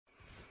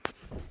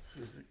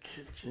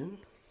kitchen.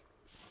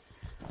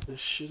 This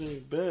shit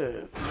ain't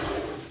bad.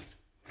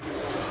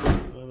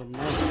 A lot of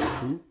mouse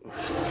poop,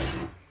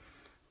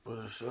 but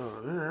it's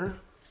all there.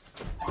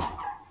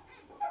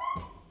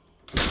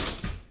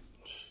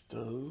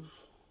 Stove.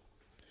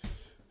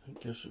 I'm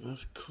guessing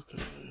that's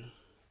cooking.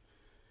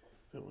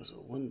 There was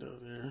a window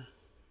there.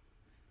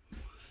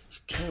 This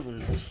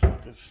cabinet is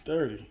fucking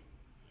sturdy.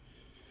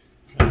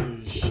 I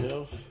need a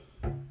shelf.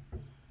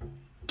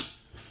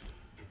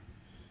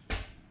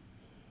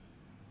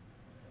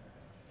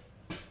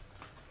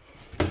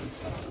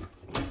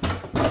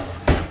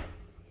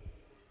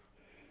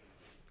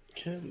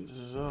 Cabinets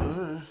is all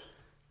right.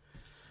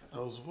 I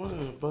was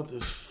wondering about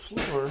this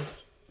floor.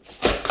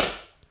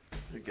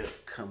 It got to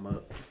come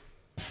up.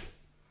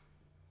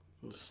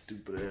 Those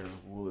stupid ass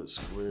wood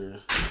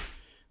squares.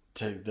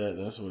 Take that.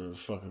 That's where the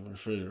fucking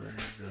refrigerator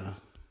go.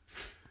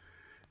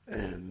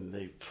 And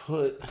they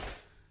put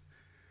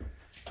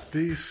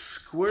these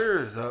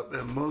squares up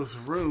in most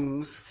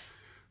rooms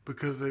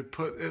because they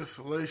put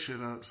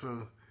insulation up.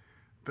 So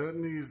that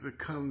needs to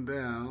come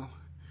down.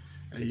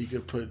 And you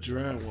can put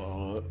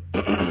drywall up.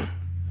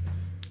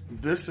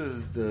 This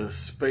is the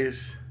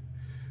space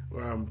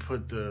where I'm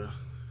put the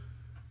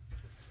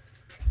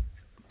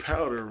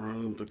powder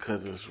room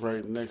because it's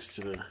right next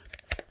to the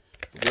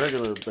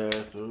regular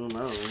bathroom. I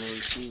don't really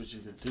see what you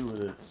could do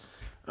with it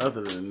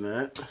other than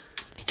that.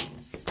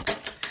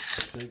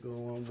 Sink on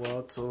one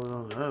wall, toilet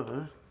on the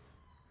other.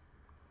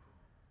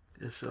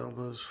 It's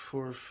almost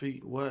 4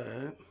 feet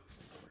wide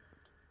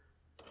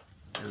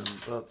and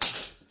about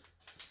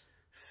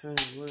same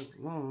length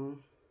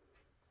long.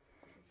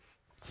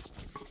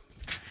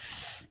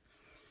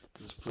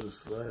 Just put a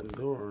sliding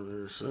door on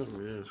there or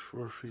something. Yeah, it's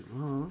 4 feet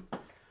long.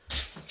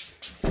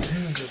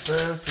 And the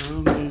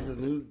bathroom needs a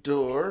new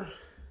door.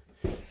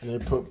 And they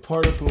put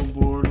particle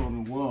board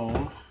on the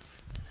walls.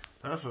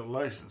 That's a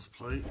license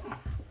plate.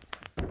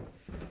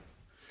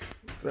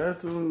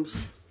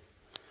 Bathrooms,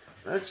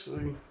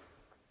 actually,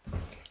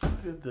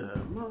 look at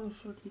that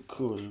motherfucking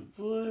quarter.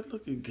 Boy,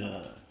 look at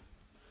God.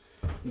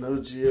 No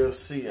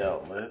GFC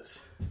outlets.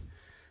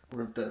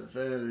 Rip that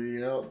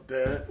vanity out,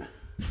 that.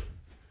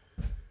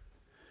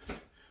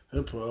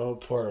 They put all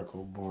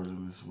particle board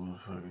in this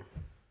motherfucker.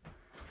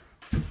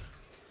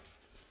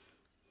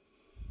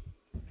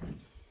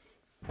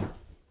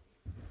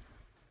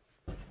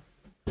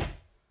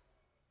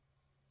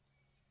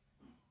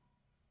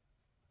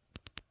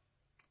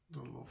 The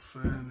little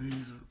fan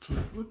needs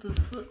replaced. What the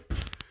fuck?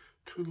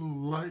 2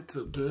 little lights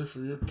up there for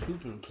your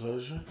pooping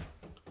pleasure.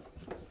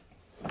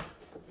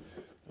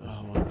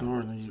 Oh, my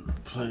door needs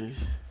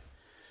replaced.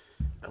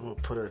 I'm gonna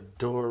put a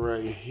door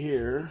right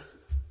here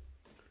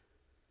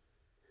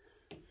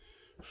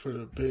for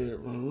the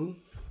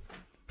bedroom.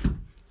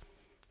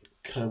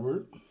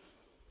 Cupboard.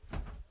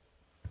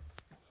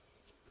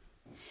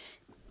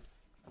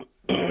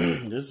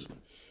 This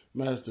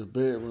master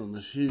bedroom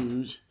is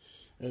huge.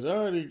 It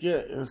already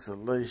got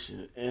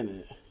insulation in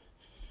it,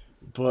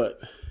 but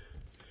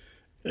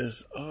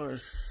it's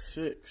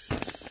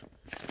R6.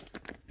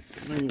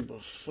 I mean,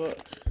 but fuck.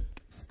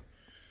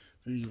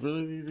 Do you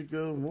really need to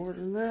go more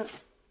than that?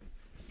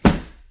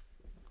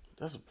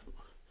 That's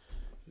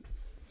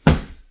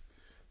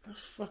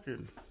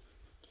fucking...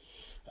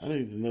 I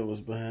need to know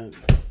what's behind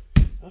it.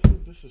 I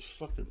think this is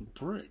fucking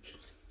brick.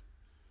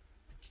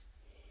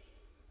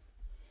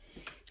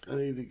 I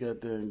need to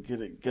get there and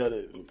get it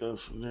gutted and go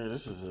from there.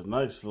 This is a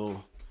nice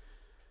little...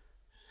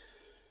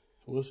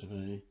 What's the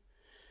name?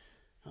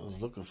 I was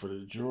looking for the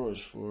drawers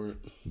for it.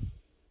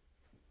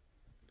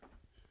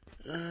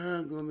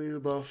 I'm gonna need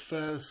about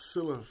 5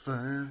 ceiling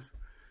fans.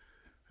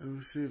 Let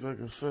me see if I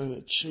can find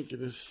a chink in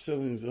this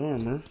ceiling's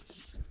armor.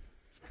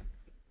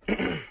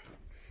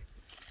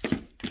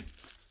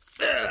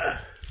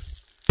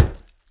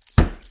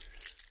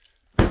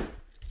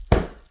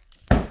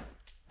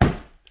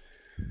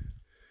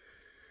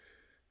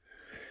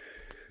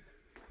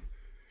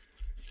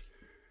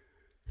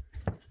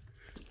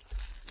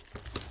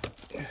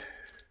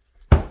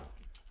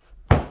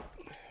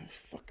 This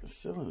fucking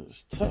ceiling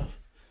is tough.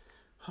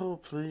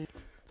 Hold, please.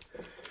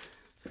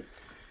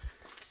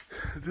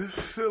 This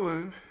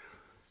ceiling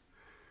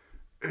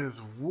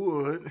is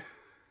wood.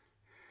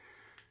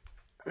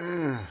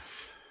 I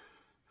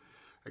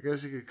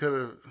guess you could cut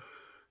a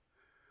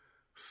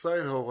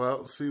side hole out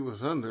and see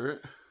what's under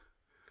it.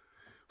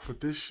 But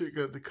this shit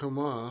got to come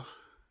off.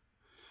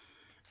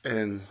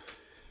 And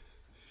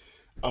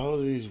all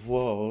of these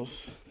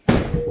walls.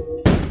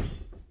 Oh,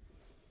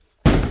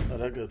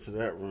 that goes to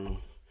that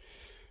room.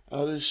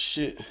 All this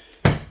shit.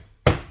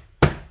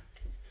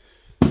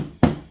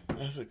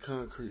 That's a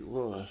concrete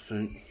wall, I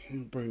think.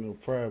 Didn't bring no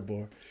pry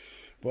bar.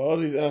 But all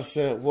these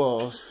outside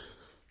walls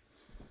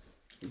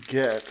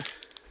got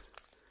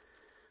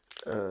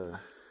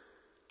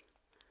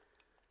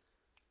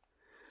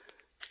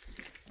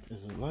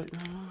is it light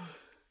now?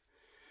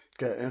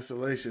 Got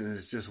insulation,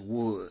 it's just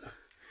wood.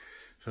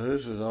 So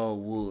this is all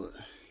wood.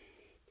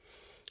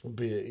 It'll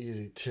be an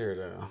easy tear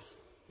down.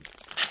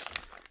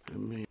 I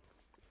mean,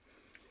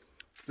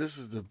 this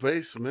is the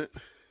basement.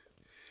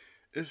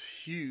 It's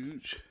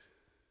huge.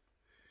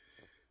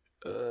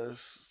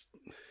 It's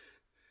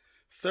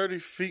 30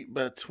 feet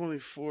by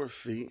 24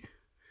 feet.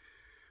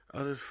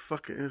 All this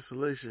fucking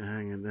insulation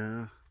hanging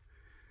down.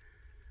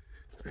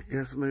 I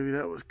guess maybe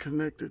that was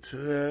connected to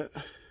that.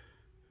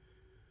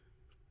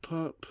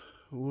 Pump,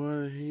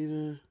 water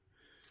heater.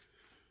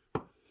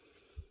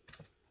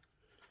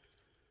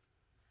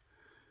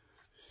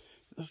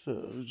 That's the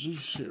OG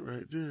shit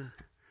right there.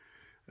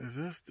 Is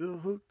that still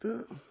hooked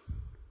up?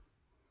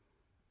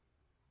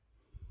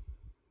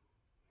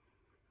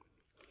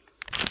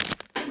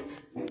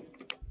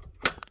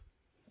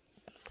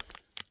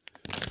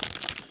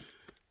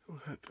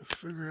 We'll have to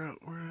figure out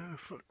where the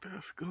fuck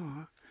that's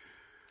going.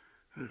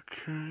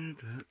 Okay,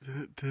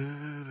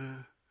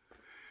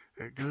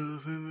 it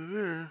goes into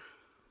there.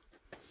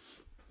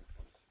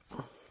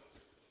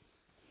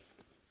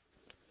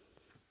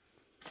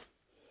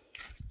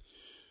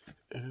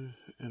 And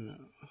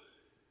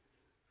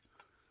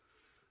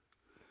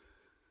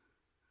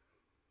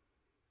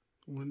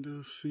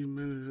window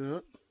cemented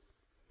up.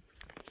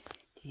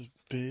 This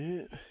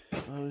bed,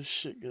 all this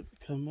shit got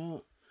to come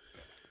out.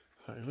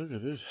 Like, look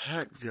at this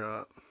hack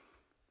job.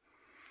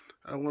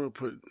 I want to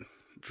put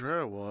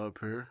drywall up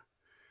here.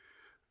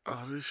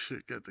 All this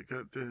shit got to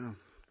goddamn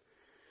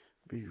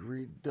be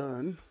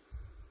redone.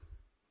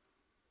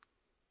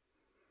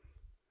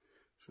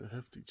 It's a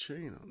hefty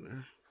chain on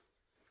there.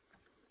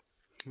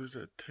 There's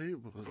that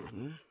table over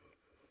there.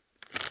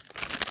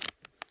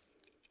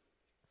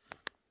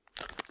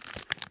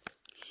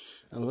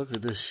 And look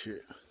at this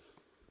shit.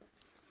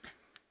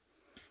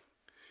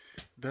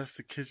 That's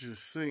the kitchen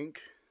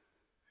sink.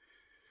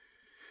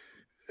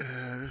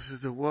 This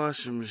is the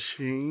washing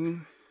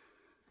machine.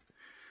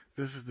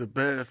 This is the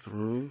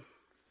bathroom.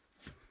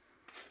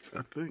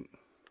 I think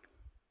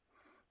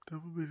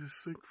that would be the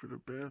sink for the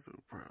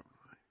bathroom, probably.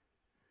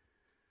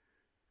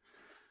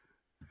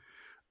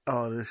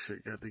 All this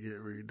shit got to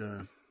get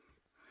redone.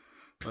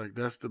 Like,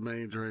 that's the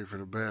main drain for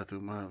the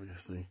bathroom,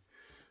 obviously.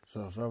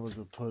 So if I was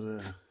to put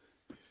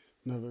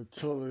another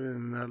toilet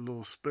in that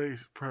little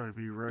space, it'd probably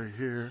be right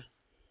here.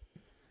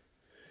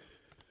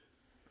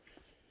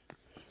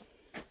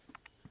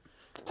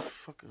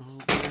 Fucking whole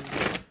thing.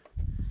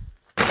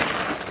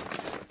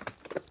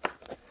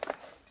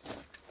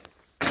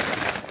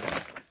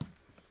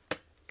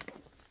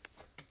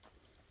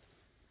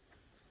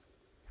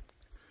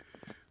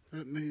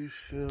 That needs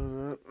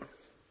sealed up.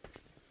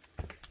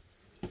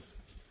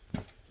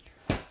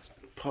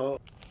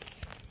 Paul,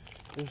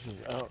 this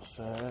is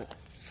outside.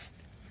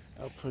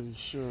 I'm pretty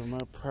sure my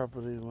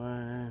property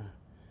line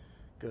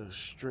goes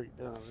straight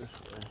down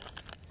this way.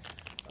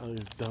 All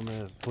these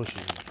dumbass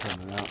bushes is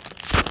coming out.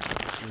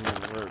 You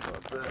don't worry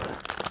about that.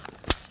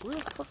 Where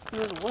the fuck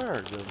did the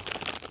wire go?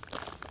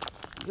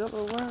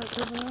 Yellow wire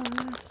coming out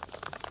here?